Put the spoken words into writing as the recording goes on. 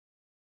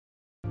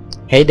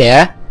Hey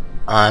there,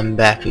 I'm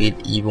back with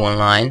EVE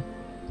Online,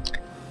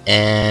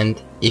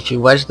 and if you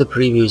watch the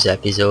previous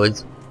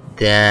episodes,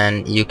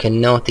 then you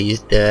can notice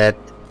that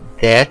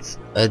that's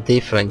a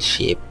different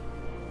ship.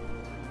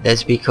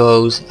 That's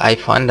because I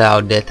found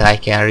out that I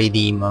can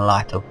redeem a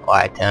lot of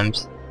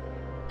items,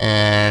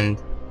 and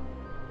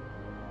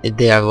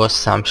there was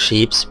some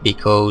ships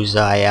because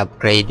I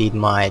upgraded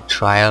my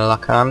trial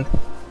account,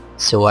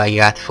 so I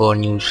got 4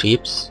 new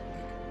ships.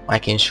 I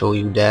can show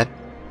you that.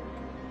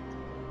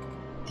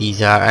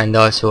 These are, and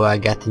also I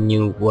got a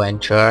new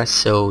venture,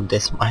 so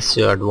that's my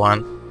third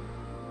one.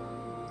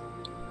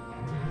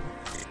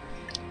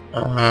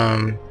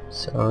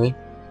 Sorry.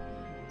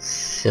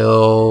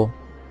 So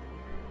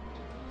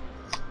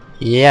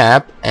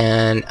yep,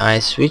 and I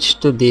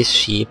switched to this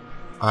ship.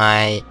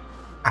 I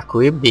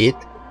equipped it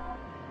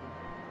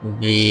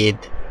with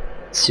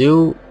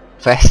 2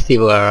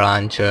 festival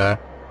launcher,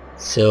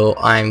 so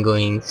I'm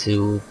going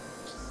to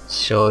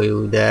show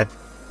you that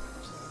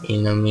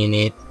in a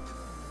minute.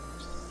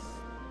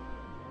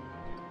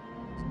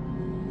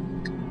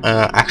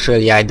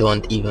 Actually, I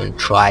don't even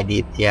tried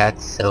it yet,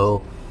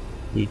 so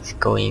it's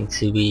going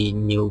to be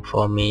new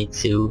for me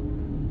too.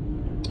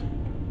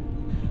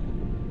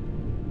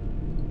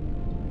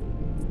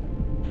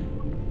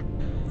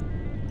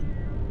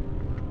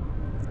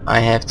 I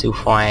have to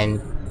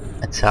find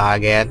a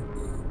target.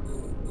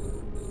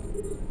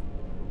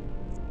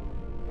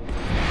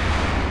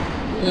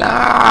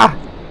 Nah!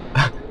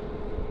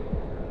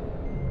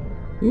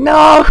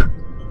 No!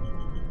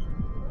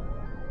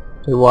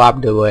 He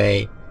walked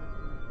away.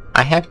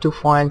 I have to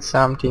find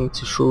something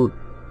to shoot.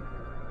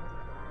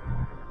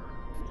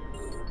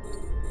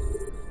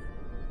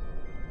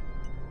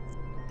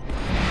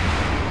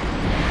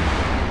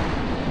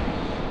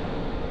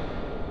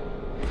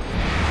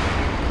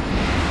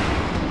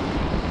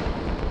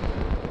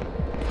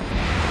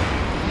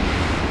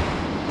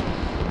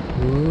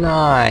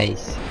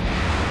 Nice.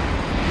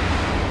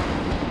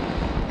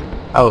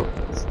 Oh,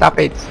 stop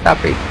it, stop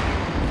it.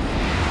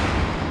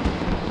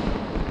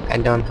 I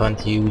don't want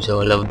to use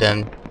all of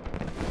them.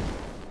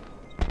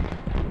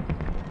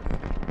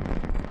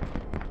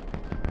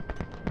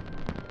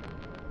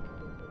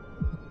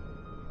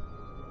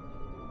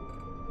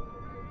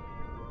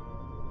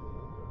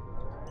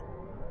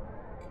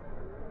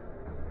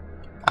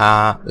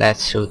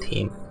 Let's shoot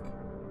him.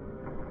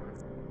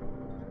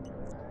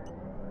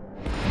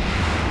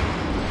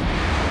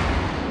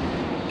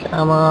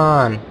 Come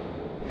on.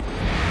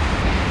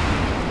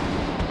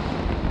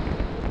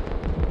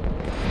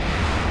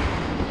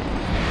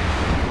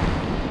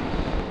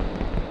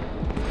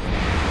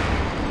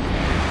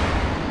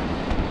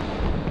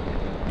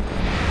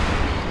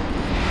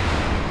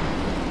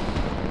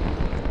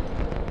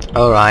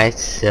 Alright,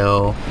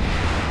 so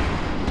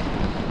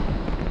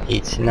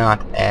it's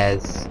not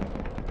as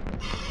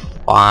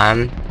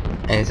fun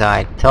as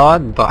I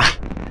thought, but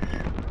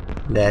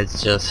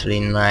that's just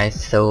really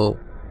nice. So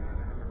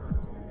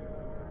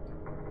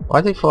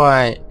what if no,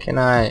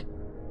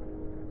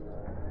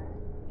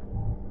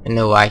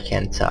 I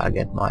can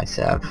target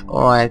myself.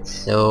 Alright,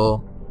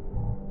 so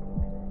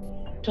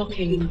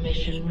Docking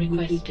permission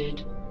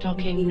requested.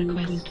 Docking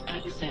request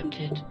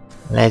accepted.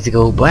 let's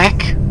go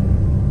back,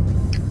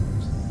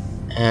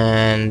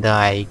 and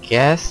I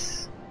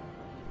guess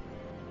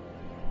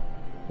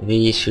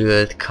we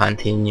should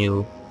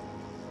continue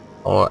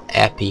our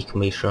epic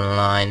mission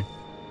line.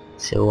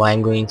 So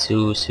I'm going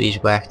to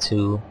switch back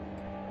to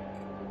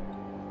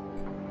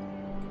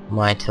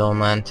my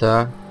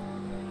tormentor.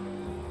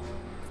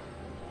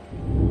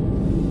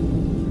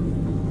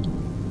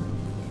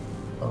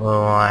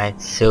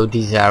 Alright, so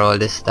these are all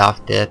the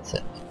stuff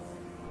that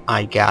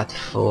I got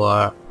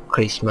for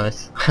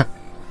Christmas.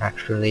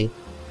 Actually,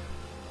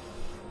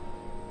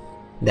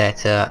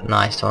 that's a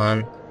nice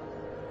one.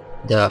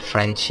 The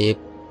friendship,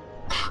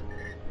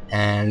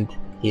 and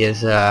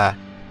here's a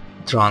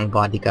drunk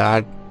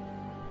bodyguard.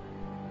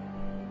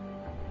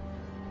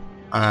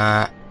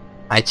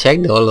 I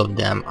checked all of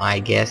them. I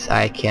guess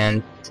I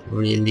can't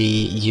really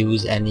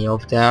use any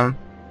of them,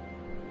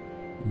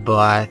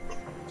 but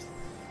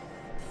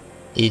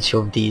each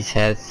of these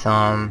has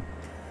some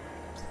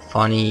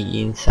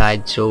funny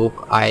inside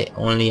joke. I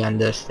only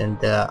understand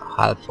the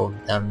half of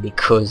them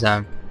because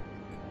I'm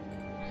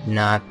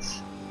not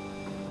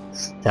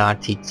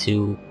started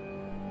to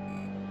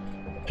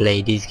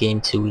play this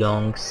game too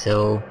long,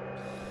 so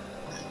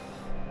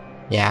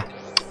yeah.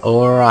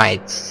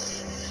 Alright,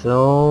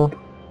 so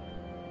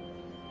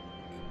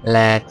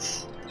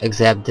let's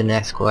accept the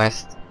next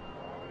quest.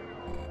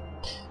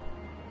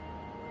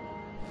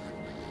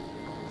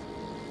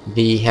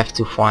 We have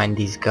to find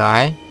this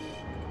guy,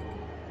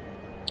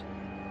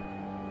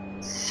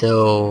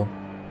 so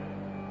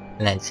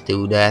let's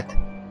do that.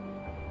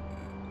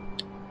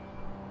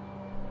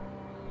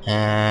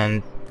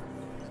 And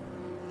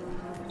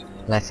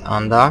let's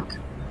undock.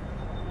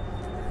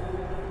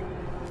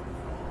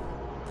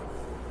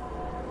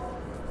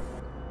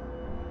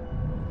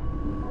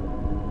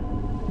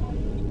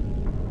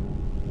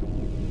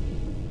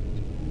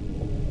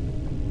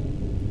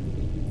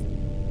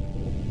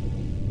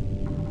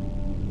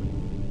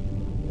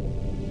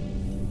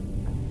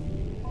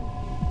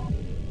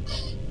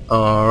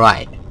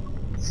 Alright,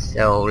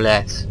 so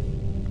let's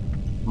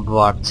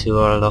warp to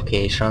our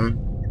location.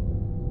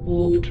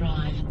 Warp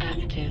drive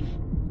active.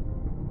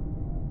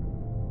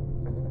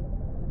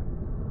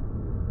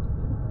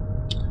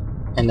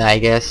 And I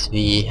guess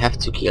we have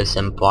to kill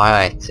some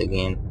pirates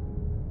again.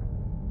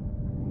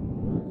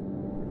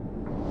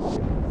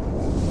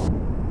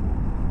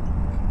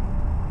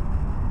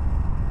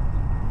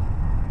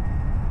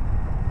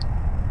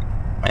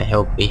 I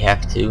hope we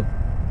have to.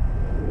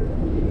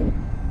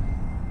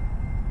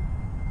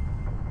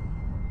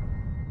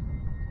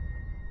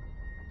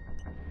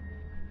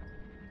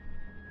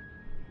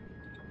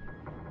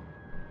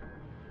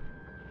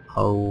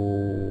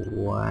 Oh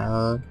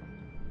well.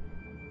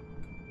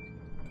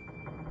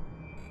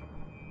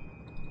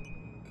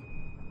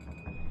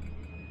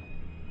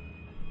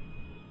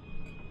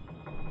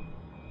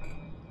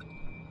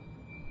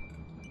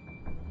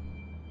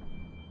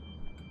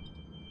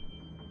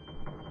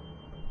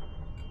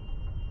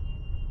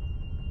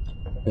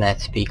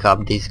 Let's pick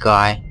up this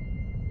guy.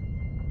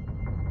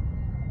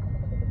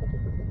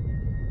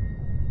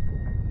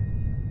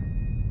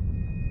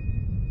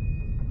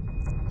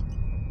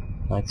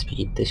 Let's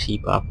speed the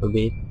ship up a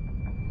bit.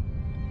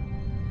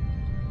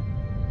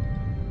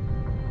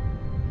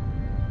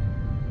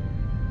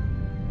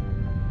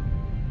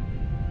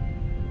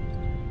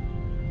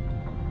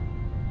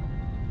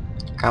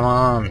 Come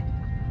on,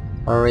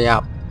 hurry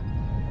up.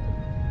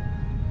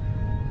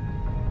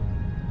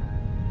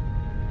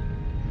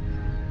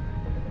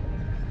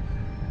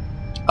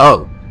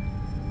 Oh!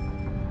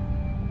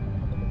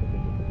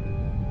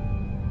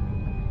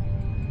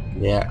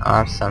 There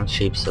are some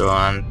ships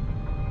around.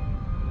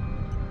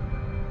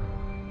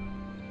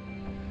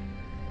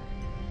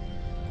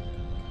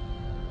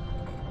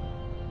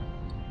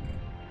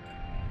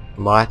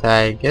 But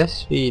I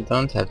guess we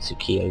don't have to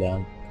kill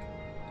them.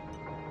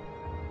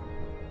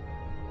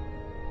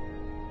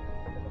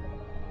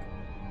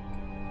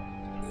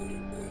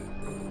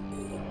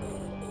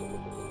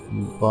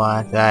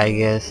 But I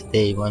guess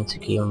they want to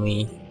kill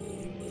me.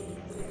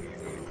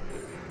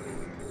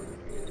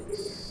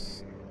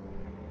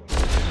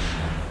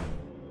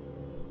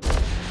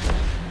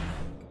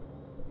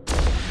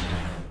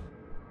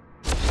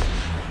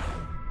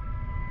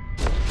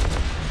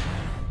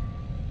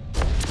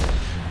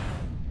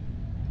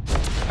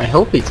 I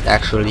hope it's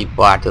actually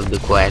part of the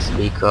quest,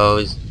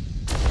 because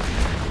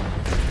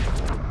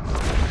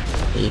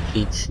if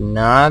it's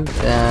not,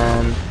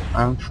 then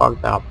I'm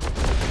fucked up.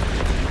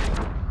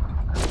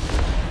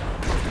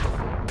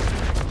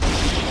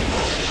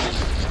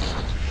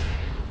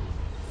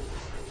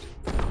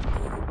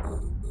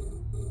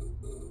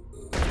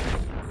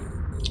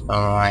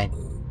 Alright.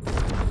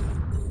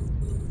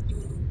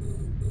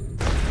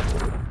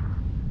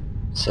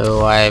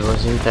 So I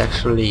wasn't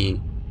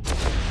actually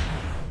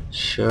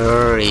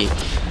sure if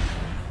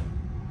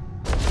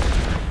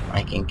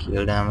I can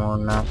kill them or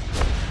not,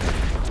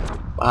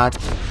 but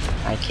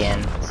I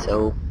can,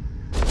 so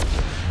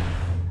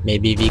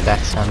maybe we got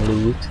some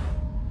loot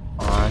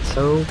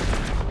also.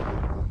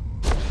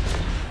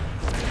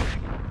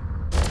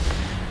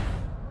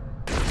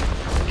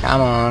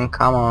 Come on,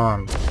 come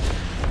on.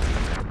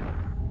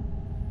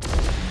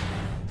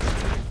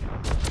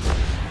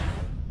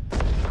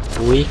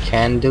 We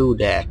can do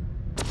that.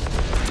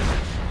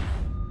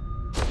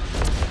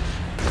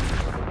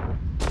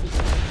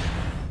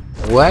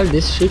 Well,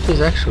 this ship is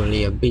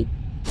actually a bit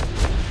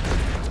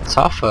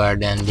tougher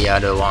than the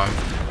other one.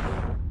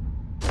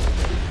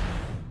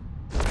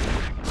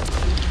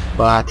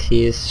 But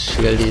his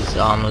shield is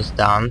almost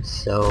done,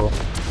 so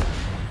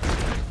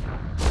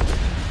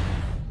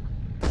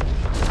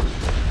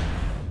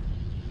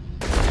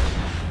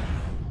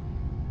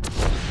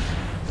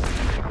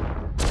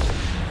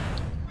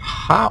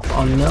how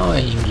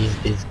annoying is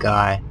this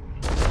guy?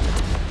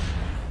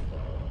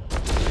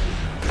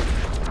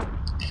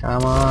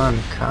 Come on,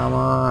 come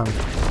on.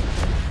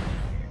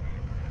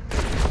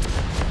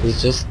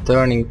 He's just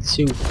turning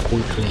too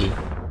quickly.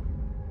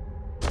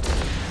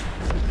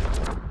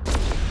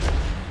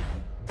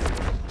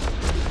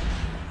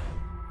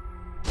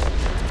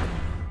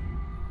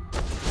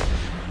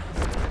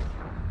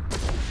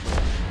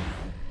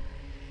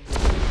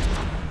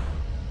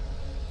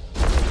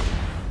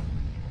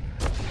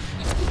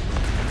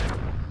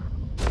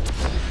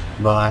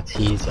 But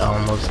he's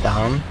almost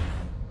down.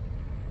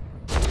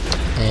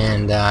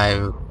 And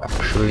I'm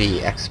actually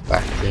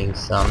expecting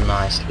some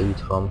nice loot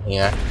from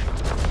here.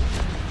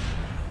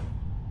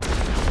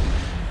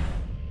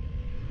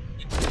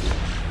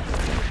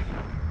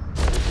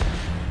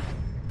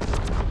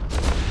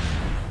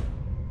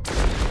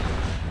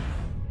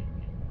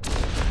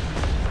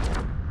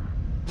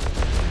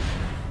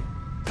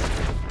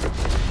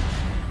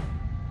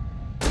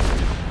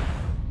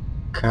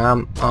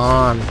 Come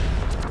on.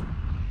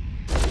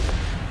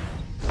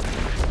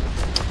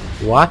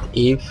 What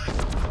if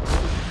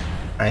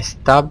I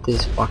stop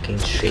this fucking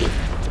shit?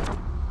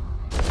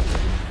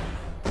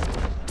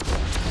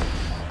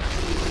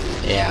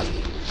 Yeah.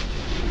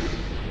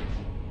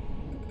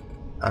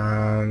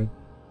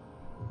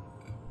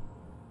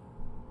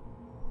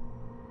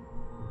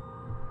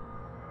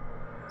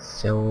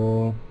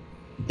 So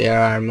there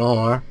are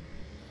more,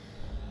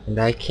 and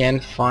I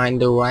can't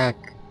find the wreck.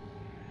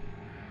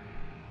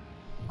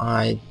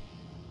 I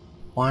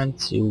want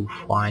to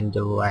find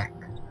the wreck.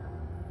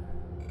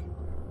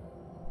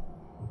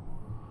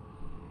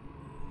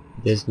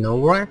 There's no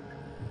wreck?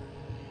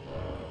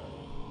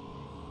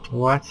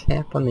 What's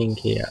happening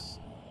here?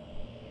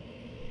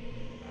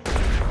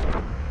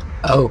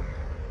 Oh,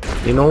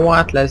 you know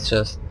what? Let's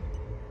just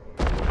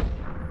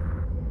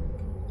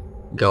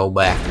go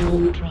back.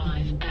 Warp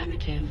drive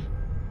active.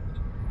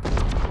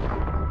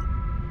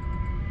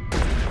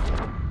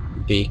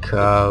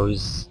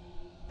 Because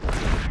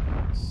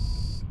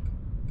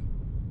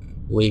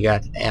we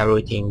got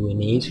everything we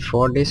need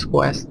for this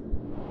quest.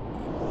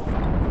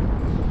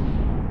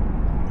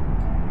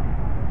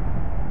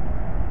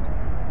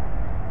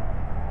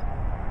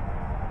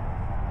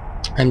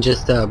 I'm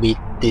just a bit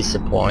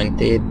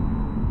disappointed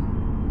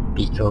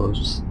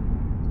because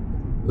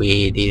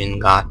we didn't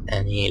got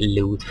any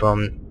loot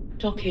from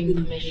Docking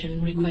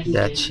permission requested.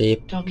 that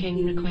ship.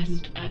 Docking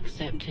request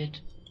accepted.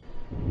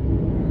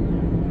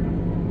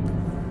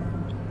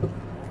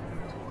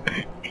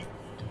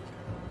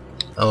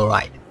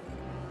 Alright,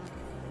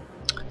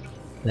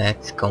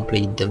 let's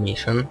complete the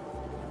mission.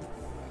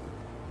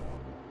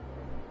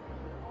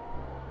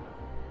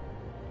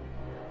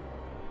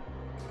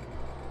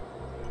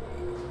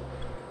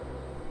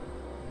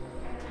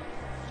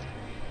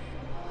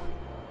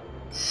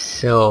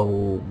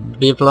 So,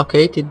 we've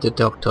located the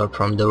doctor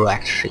from the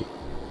wrecked ship.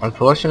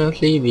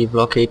 Unfortunately, we've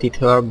located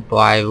her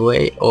by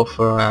way of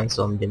a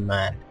ransom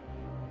demand.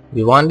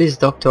 We want this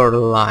doctor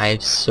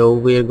alive, so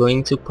we're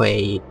going to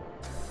pay it.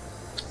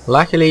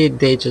 Luckily,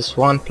 they just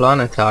want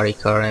planetary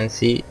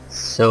currency,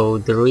 so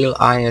the real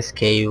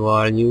ISK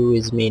value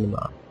is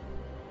minimal.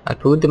 I'll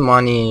put the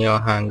money in your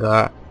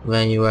hangar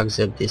when you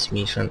accept this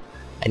mission.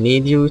 I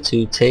need you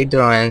to take the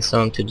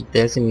ransom to the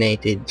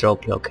designated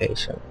drop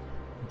location.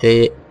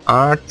 They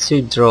are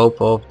to drop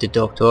off the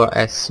doctor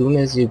as soon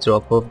as you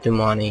drop off the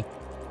money.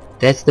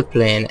 That's the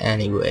plan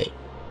anyway.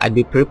 I'd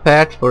be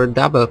prepared for a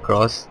double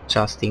cross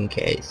just in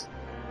case.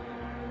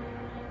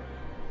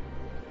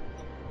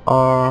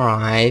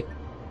 Alright.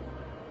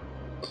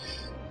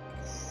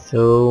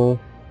 So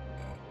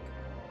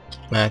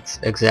let's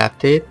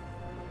accept it.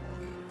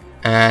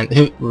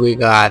 And we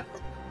got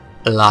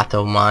a lot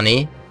of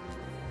money,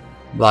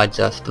 but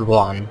just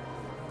one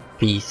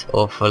piece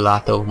of a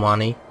lot of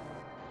money.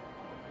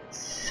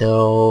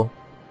 So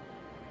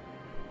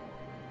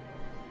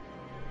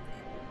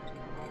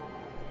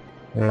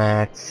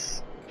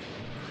let's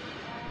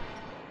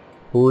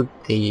put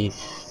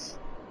this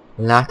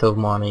lot of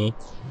money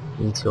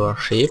into our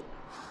ship.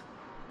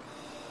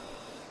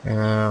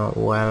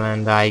 Well,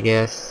 and I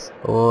guess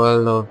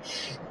all of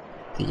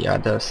the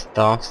other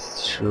stuff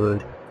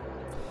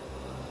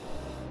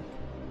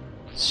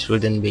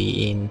shouldn't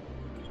be in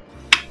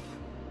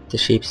the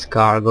ship's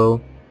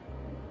cargo.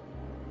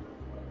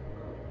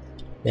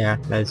 Yeah,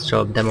 let's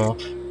drop them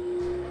off.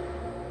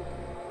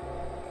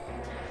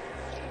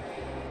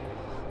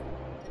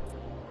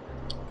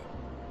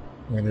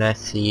 And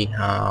let's see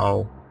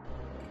how's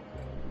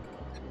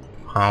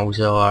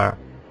our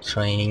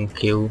training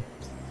queue.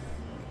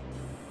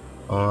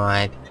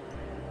 Alright.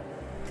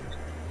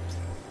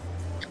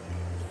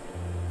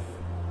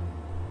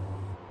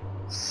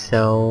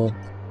 So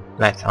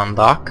let's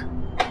undock.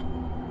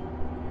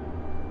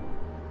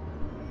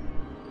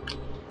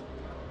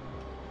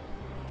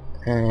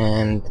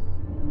 And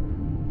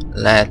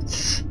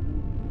let's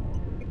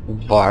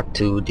warp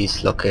to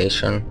this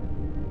location.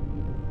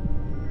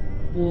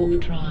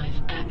 Warp drive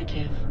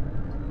active.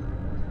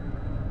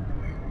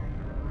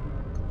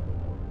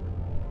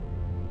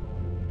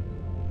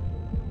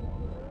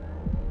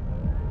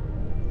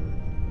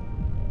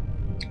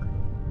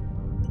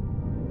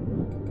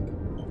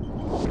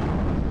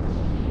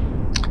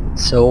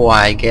 So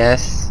I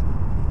guess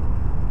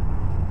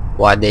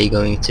what they're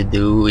going to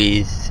do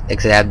is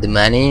accept the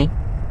money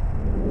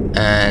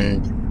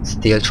and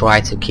still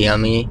try to kill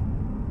me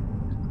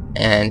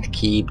and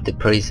keep the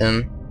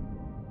prison.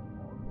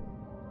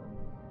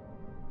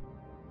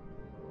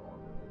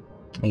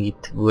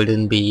 It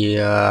wouldn't be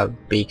a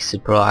big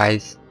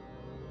surprise.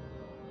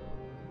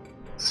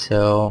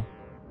 So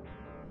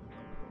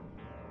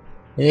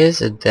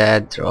here's a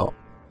dead drop.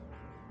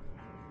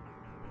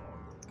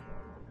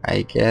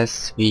 I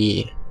guess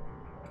we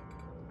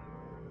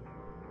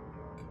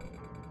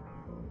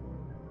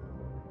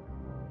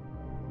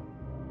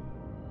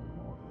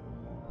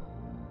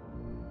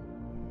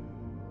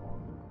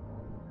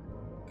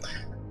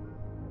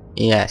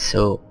yeah,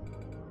 so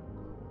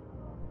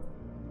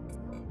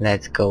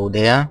let's go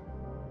there.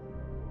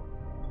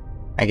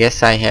 I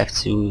guess I have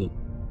to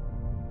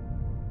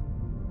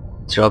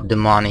drop the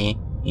money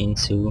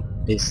into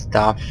this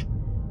stuff.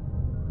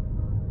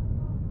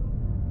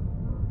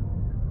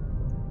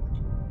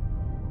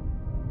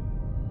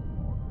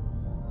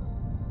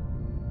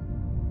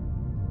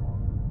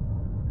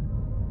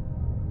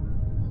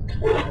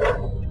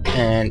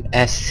 And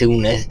as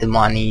soon as the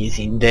money is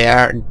in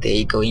there,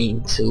 they're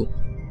going to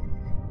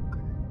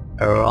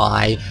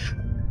arrive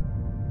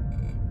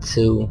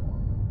to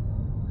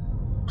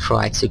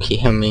try to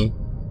kill me.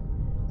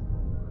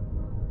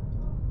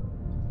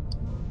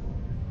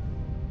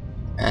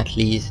 At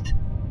least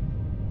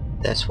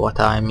that's what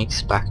I'm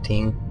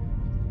expecting.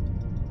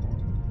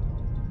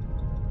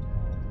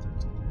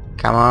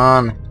 Come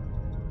on,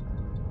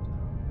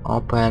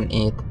 open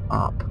it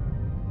up.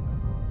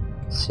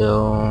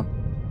 So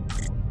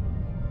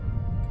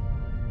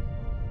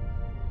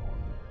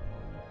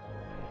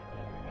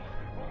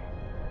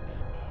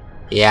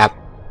yep,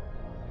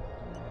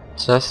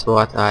 just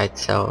what I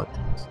thought.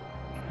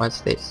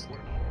 What's this?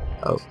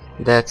 Oh,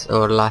 that's a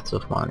lot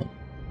of money.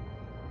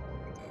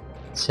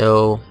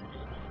 So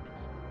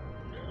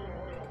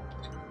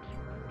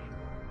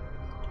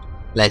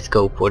let's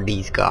go for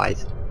these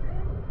guys.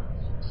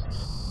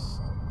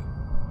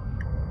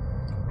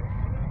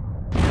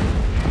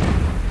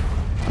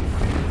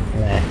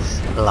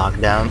 Let's lock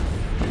them.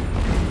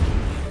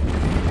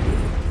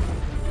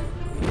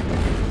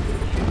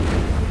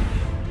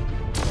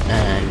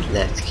 And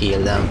let's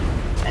kill them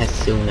as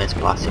soon as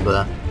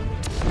possible.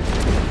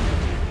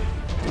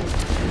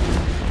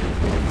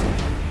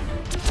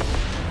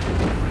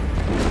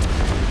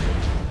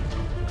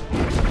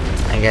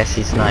 I guess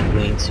it's not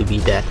going to be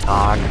that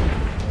hard.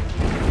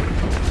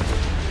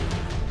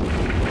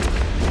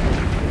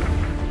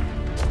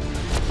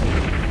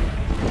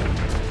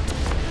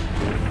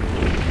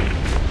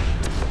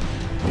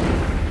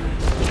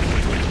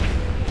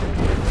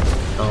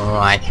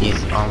 Alright,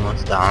 he's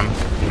almost done.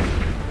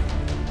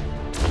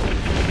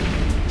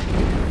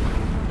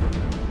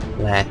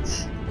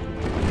 Let's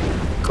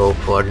go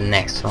for the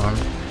next one.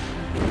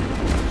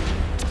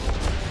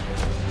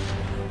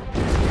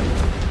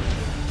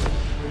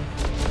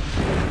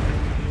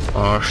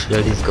 Our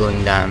shield is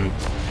going down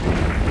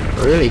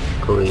really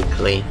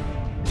quickly.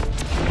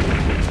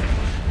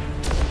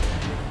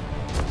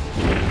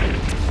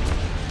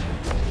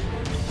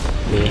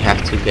 We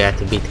have to get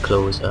a bit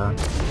closer.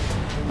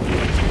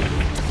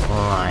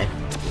 Alright.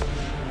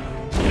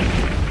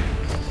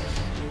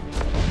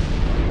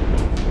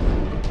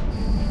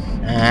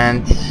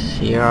 And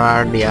here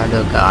are the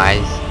other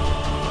guys.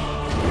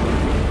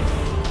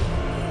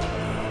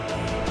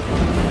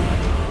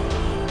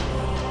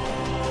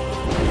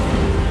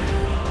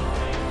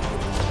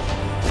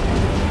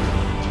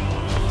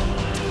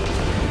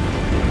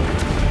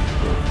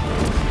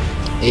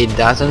 It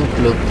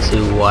doesn't look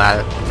too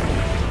well,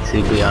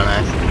 to be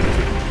honest.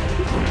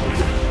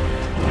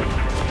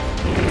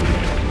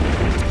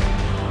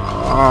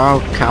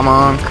 Oh, come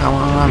on, come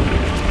on.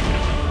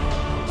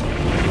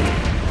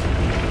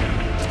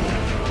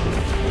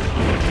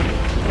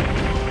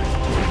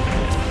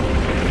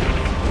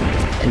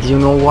 And you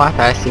know what?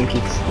 I think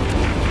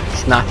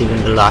it's not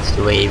even the last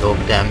wave of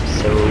them,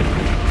 so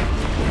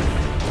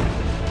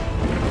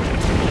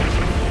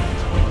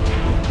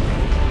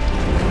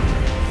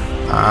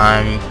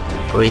I'm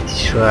pretty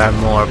sure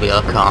more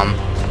will come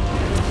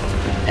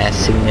as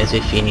soon as we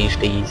finish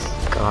these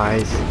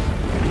guys.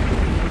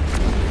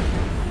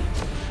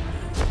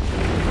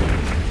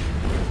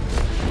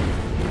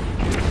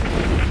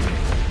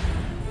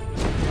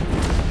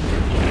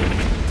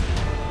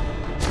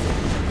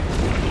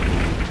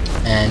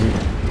 And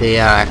they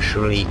are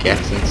actually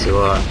getting to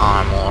our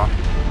armor.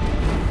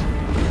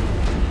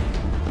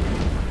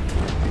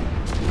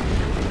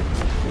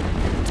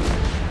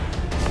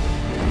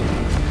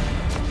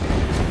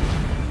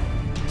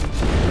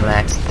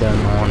 Let's turn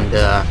on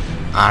the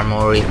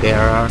armor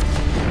repairer.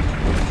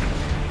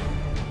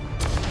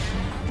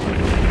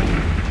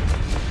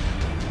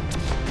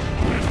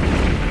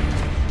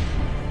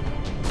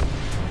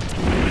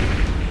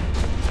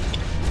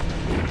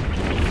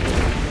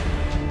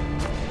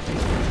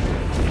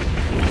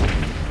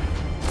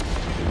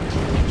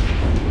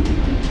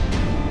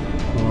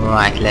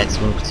 Alright, let's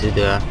move to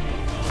the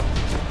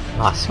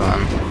last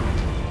one.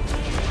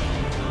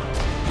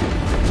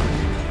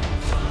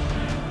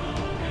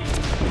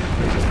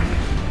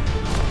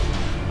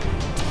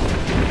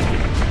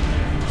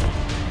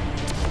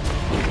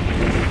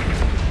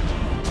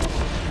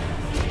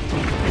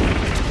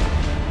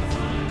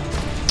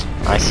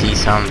 I see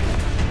some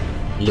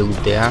loot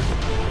there.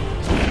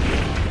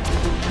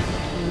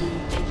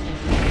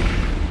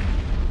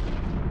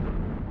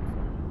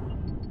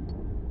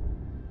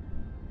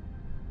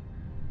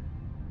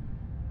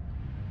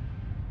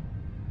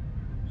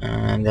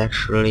 And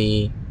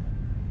actually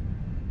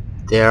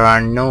there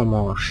are no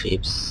more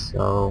ships,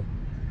 so,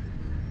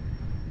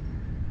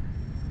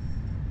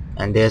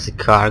 and there's a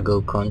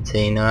cargo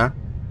container.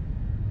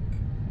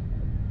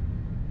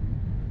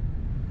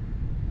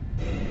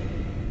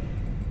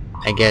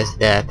 I guess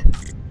that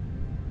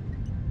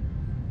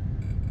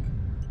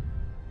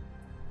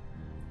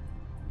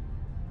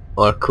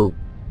our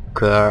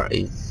cooker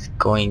is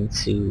going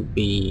to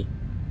be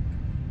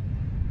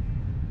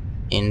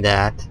in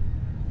that.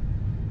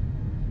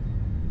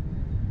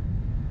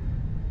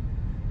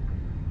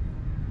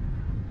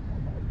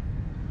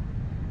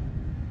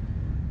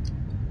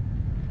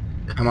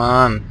 Come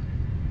on,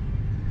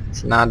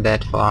 it's not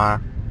that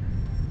far.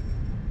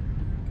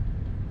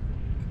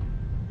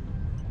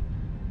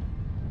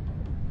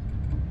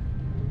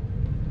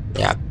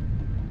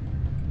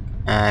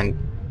 and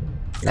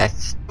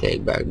let's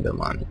take back the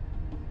money.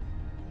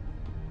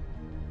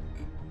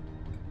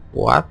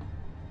 What?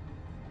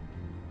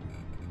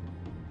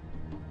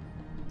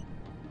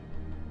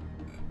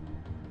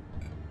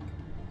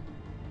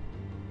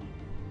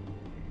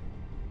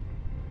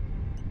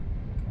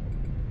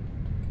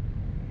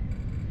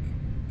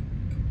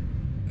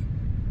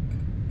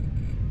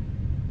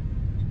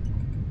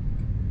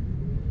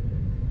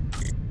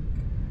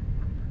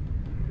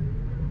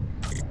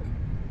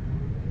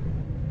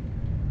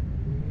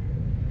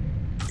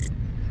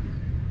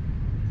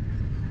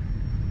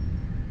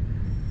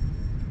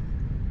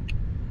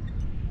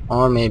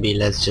 Or maybe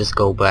let's just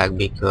go back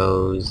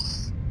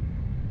because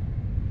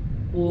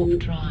Warp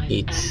drive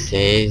it active.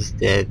 says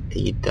that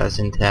it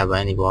doesn't have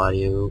any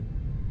value.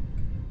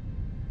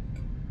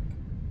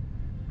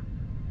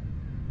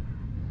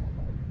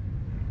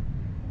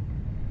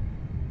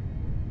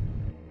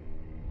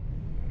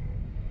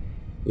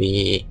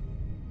 We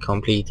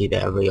completed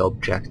every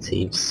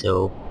objective,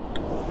 so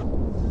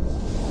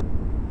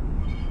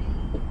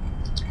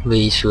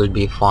we should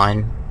be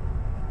fine.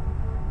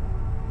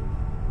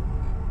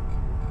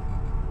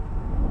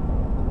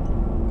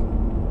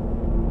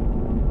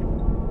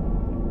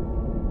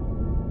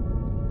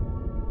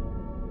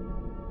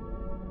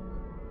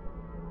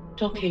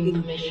 Docking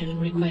permission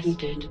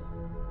requested.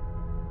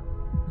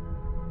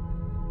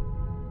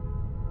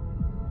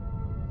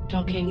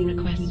 Docking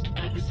request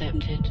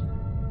accepted.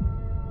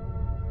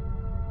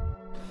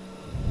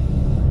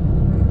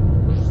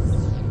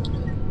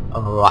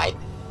 Alright,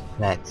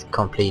 let's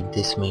complete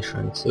this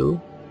mission too.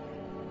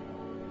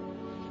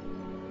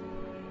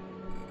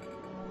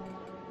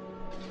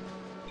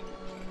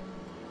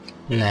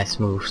 Let's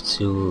move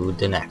to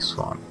the next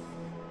one.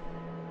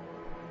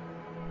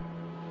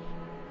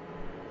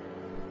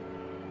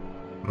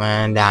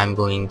 And I'm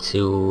going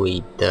to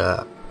read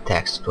the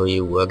text for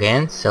you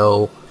again.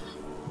 So,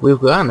 we've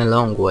gone a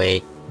long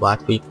way,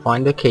 but we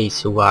find a case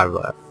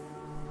survivor.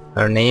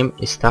 Her name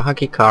is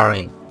Tahaki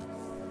Karin.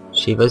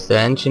 She was the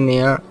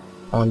engineer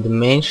on the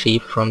main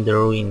ship from the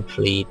ruined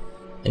fleet,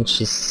 and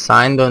she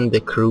signed on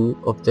the crew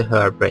of the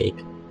Heartbreak.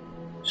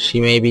 She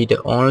may be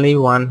the only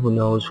one who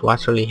knows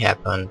what really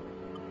happened.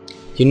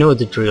 You know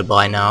the drill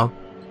by now.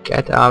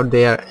 Get out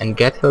there and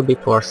get her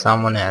before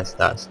someone else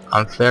does.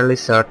 I'm fairly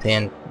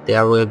certain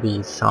there will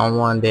be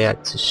someone there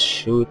to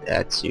shoot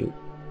at you.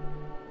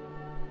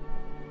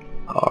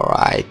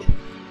 Alright.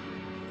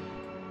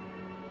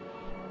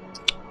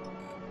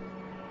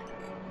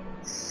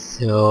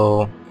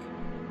 So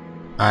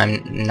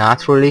I'm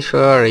not really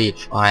sure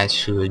if I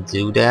should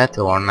do that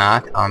or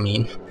not. I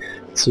mean,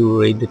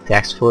 to read the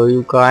text for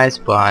you guys,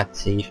 but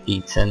if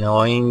it's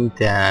annoying,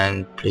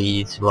 then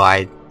please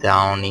write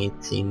down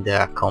it in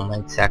the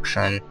comment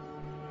section,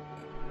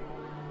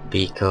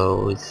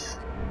 because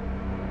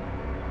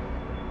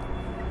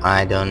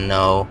I don't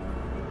know.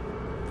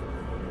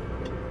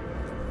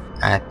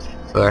 At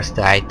first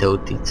I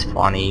thought it's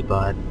funny,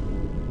 but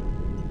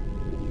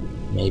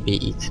maybe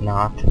it's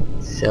not.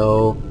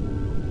 So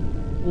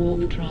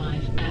Warp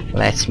drive active.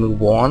 let's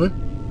move on.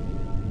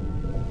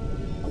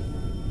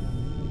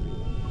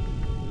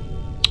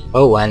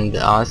 Oh, and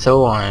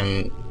also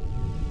I'm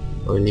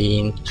really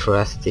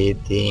interested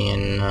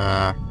in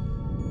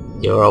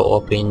your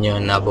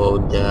opinion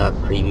about the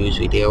previous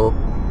video.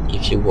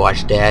 If you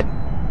watched that,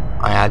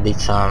 I added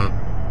some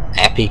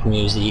epic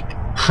music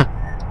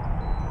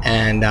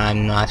and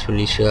I'm not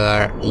really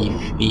sure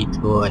if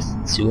it was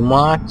too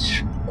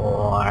much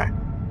or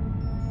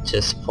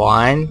just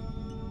fine.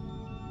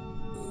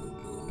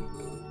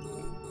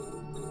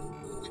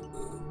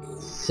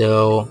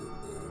 So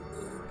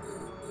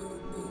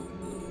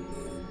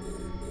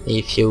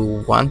if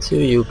you want to,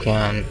 you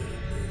can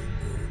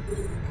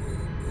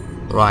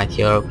write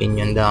your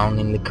opinion down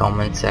in the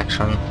comment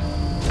section.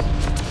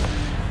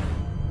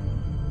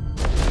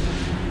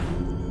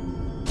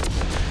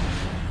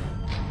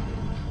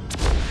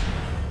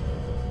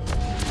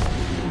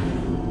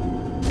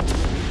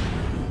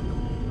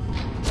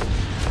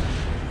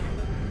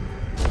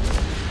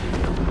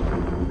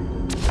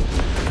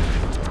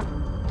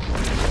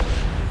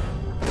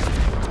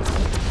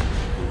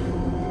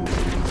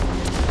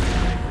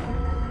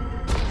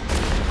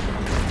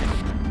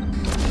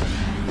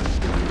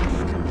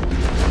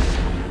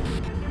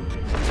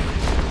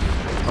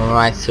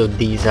 Alright, so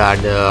these are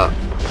the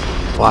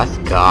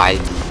fast guys.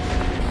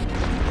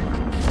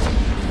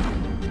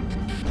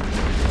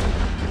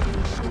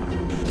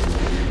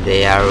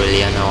 They are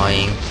really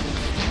annoying.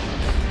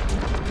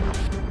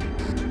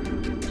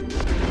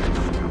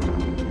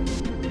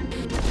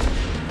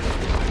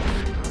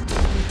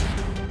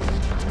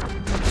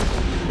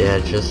 They're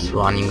just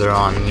running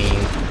around me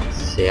in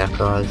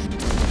circles.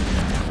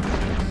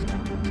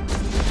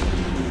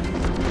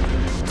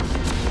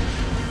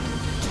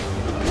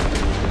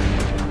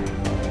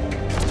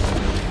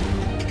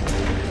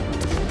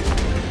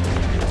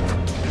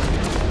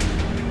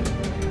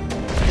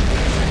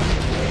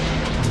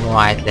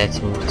 Right, let's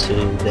move to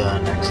the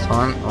next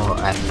one, or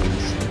at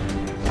least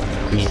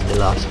he's the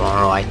last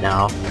one right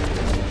now.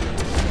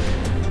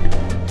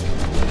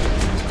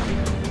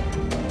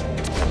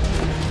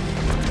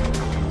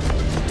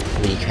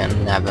 we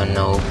can never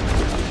know.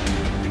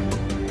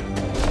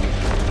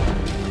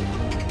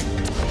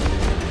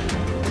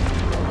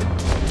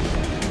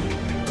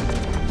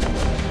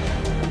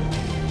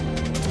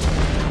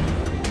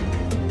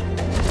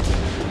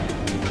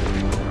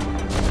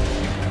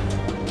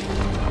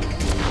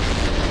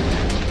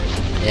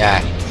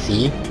 Yeah,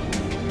 see?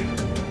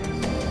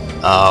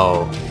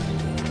 Oh.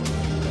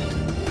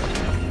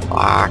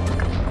 Fuck.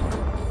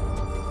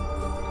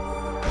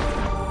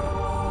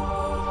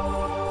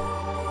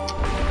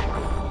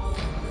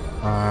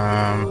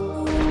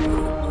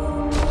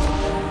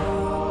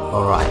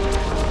 Alright.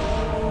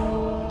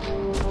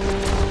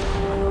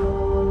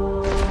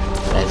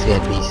 Let's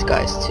get these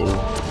guys too.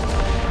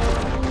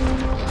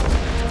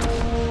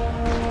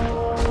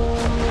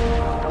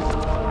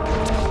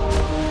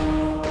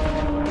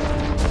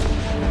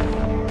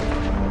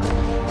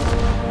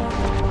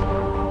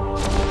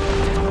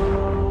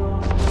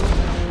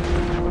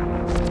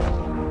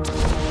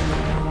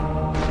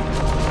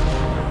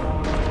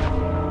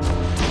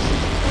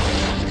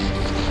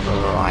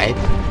 Alright.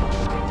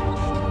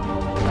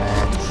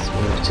 Let's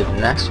move to the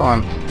next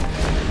one.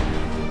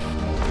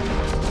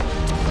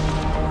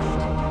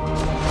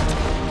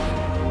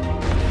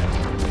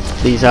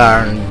 These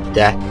aren't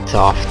that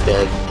tough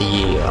that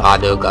the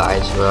other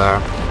guys were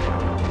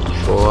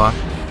before.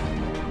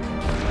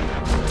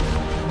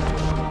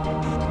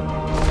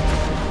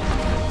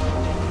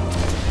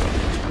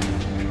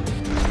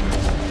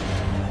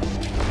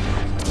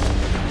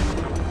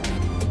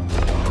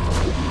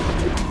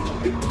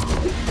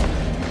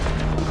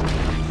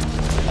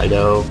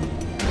 Hello.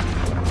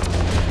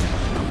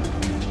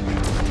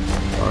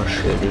 Our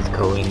shit is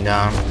going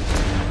down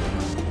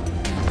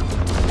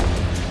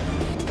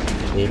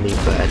really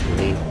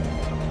badly,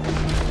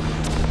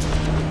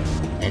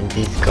 and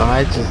this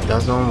guy just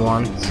doesn't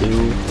want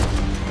to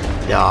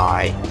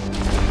die.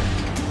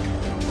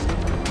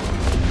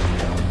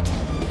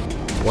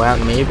 Well,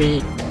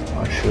 maybe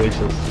I should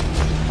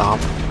just stop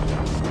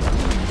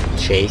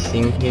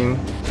chasing him.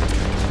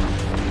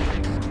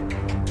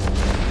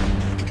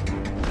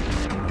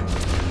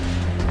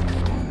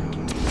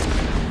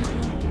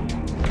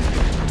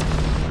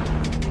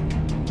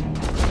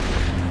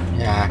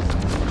 Yeah,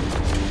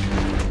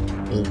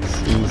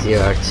 it's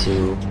easier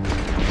to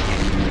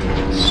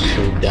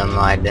shoot them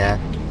like that.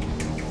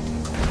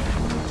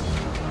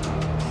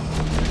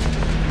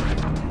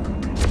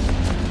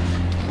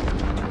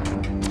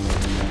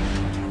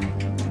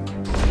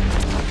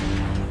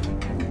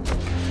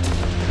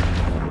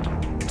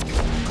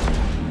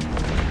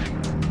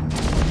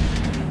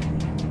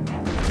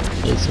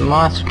 It's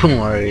much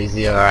more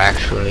easier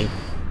actually.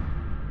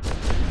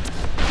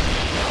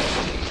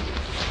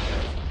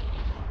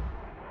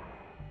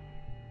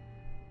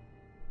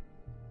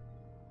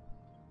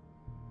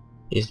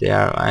 Is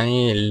there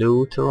any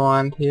loot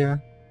around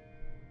here?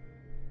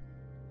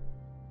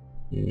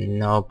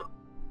 Nope.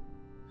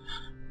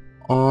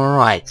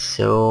 Alright,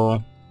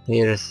 so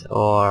here's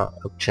our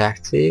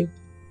objective.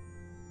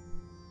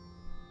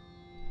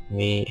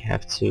 We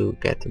have to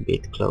get a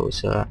bit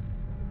closer.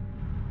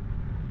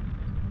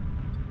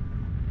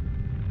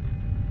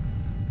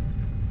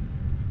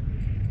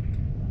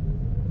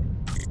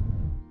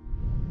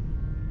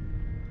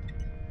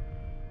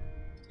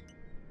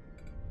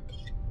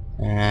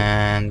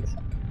 And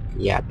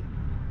yep,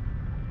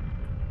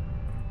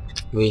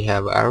 we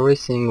have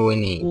everything we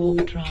need.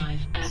 Warp drive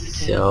active.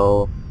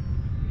 So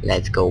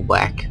let's go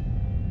back.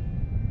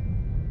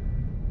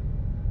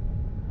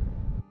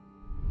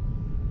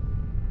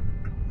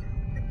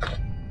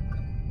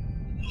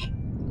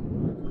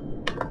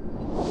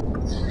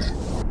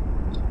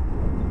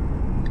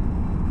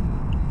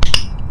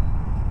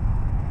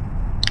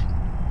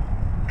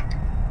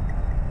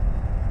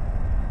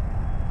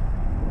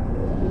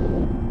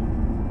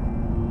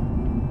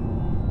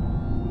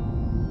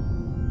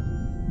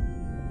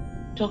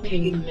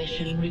 Docking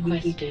permission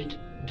requested.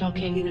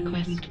 Docking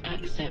request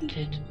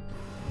accepted.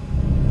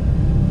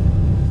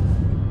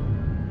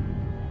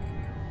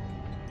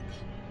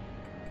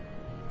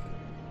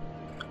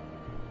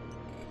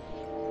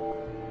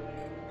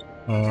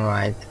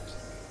 Alright,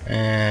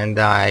 and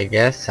I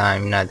guess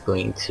I'm not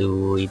going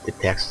to read the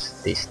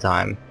text this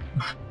time.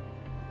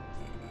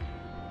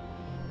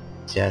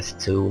 Just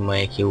to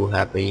make you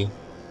happy.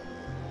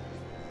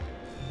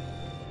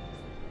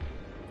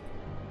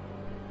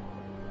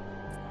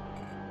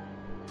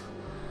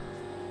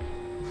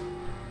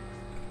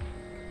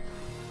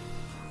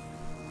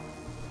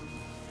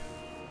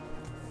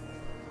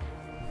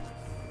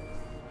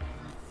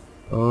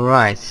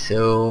 Alright,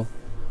 so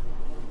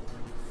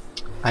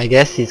I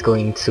guess it's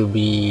going to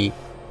be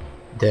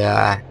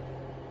the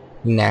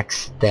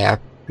next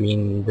step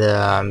in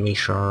the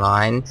mission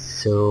line,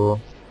 so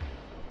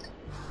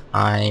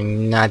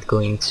I'm not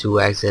going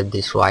to exit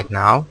this right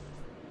now.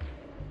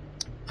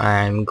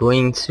 I'm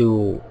going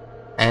to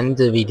end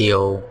the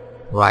video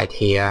right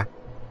here.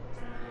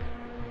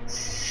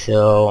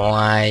 So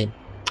I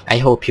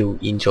hope you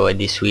enjoyed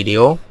this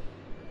video,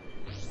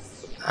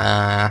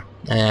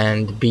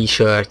 and be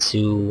sure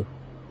to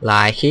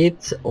like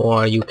it,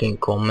 or you can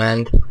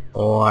comment,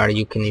 or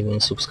you can even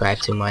subscribe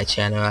to my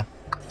channel.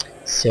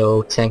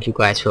 So thank you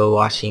guys for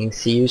watching.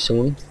 See you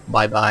soon.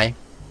 Bye bye.